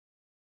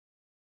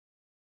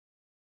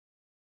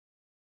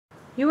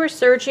You are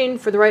searching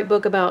for the right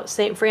book about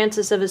St.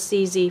 Francis of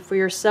Assisi for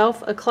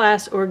yourself, a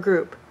class, or a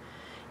group.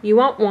 You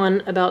want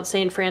one about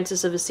St.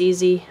 Francis of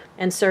Assisi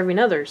and serving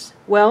others.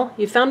 Well,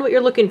 you found what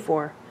you're looking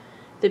for.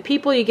 The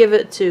people you give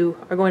it to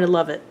are going to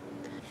love it.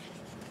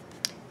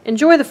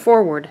 Enjoy the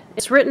foreword.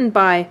 It's written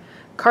by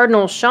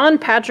Cardinal Sean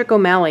Patrick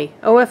O'Malley,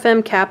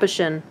 OFM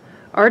Capuchin,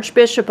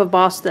 Archbishop of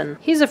Boston.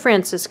 He's a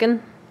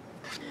Franciscan.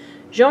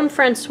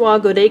 Jean-Francois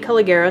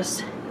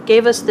Godet-Caligaris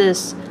gave us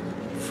this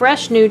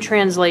fresh new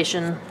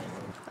translation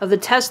of the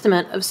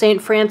Testament of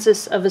St.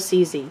 Francis of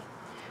Assisi.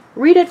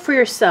 Read it for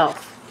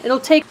yourself. It'll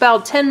take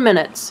about 10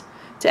 minutes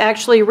to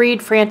actually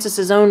read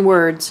Francis's own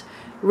words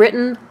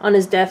written on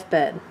his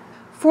deathbed.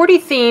 40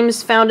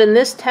 themes found in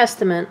this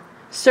testament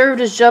served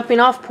as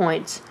jumping-off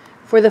points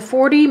for the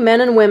 40 men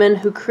and women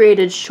who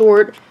created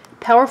short,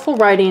 powerful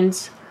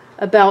writings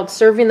about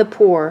serving the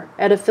poor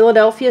at a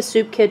Philadelphia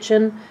soup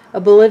kitchen,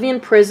 a Bolivian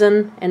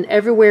prison, and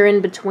everywhere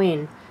in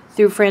between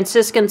through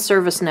Franciscan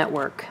Service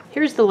Network.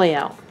 Here's the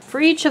layout. For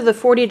each of the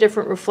 40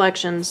 different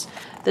reflections,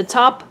 the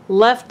top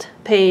left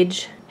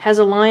page has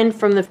a line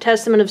from the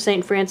Testament of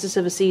St. Francis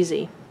of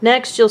Assisi.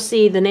 Next, you'll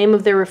see the name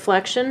of their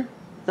reflection,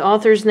 the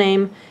author's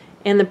name,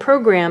 and the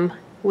program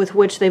with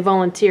which they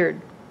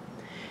volunteered.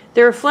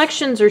 Their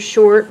reflections are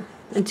short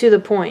and to the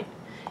point,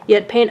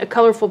 yet paint a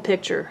colorful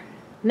picture.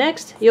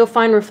 Next, you'll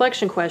find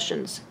reflection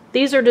questions.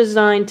 These are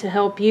designed to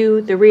help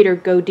you, the reader,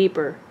 go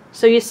deeper.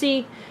 So you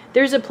see,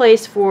 there's a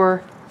place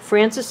for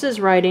Francis's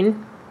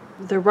writing,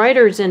 the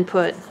writer's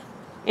input,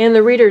 and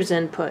the reader's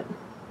input.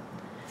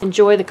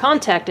 Enjoy the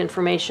contact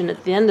information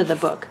at the end of the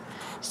book,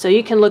 so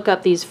you can look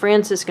up these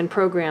Franciscan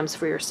programs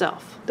for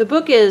yourself. The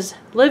book is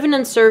Living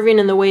and Serving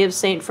in the Way of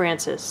St.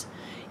 Francis.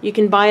 You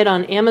can buy it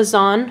on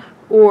Amazon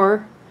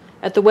or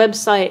at the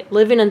website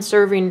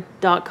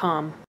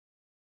livingandserving.com.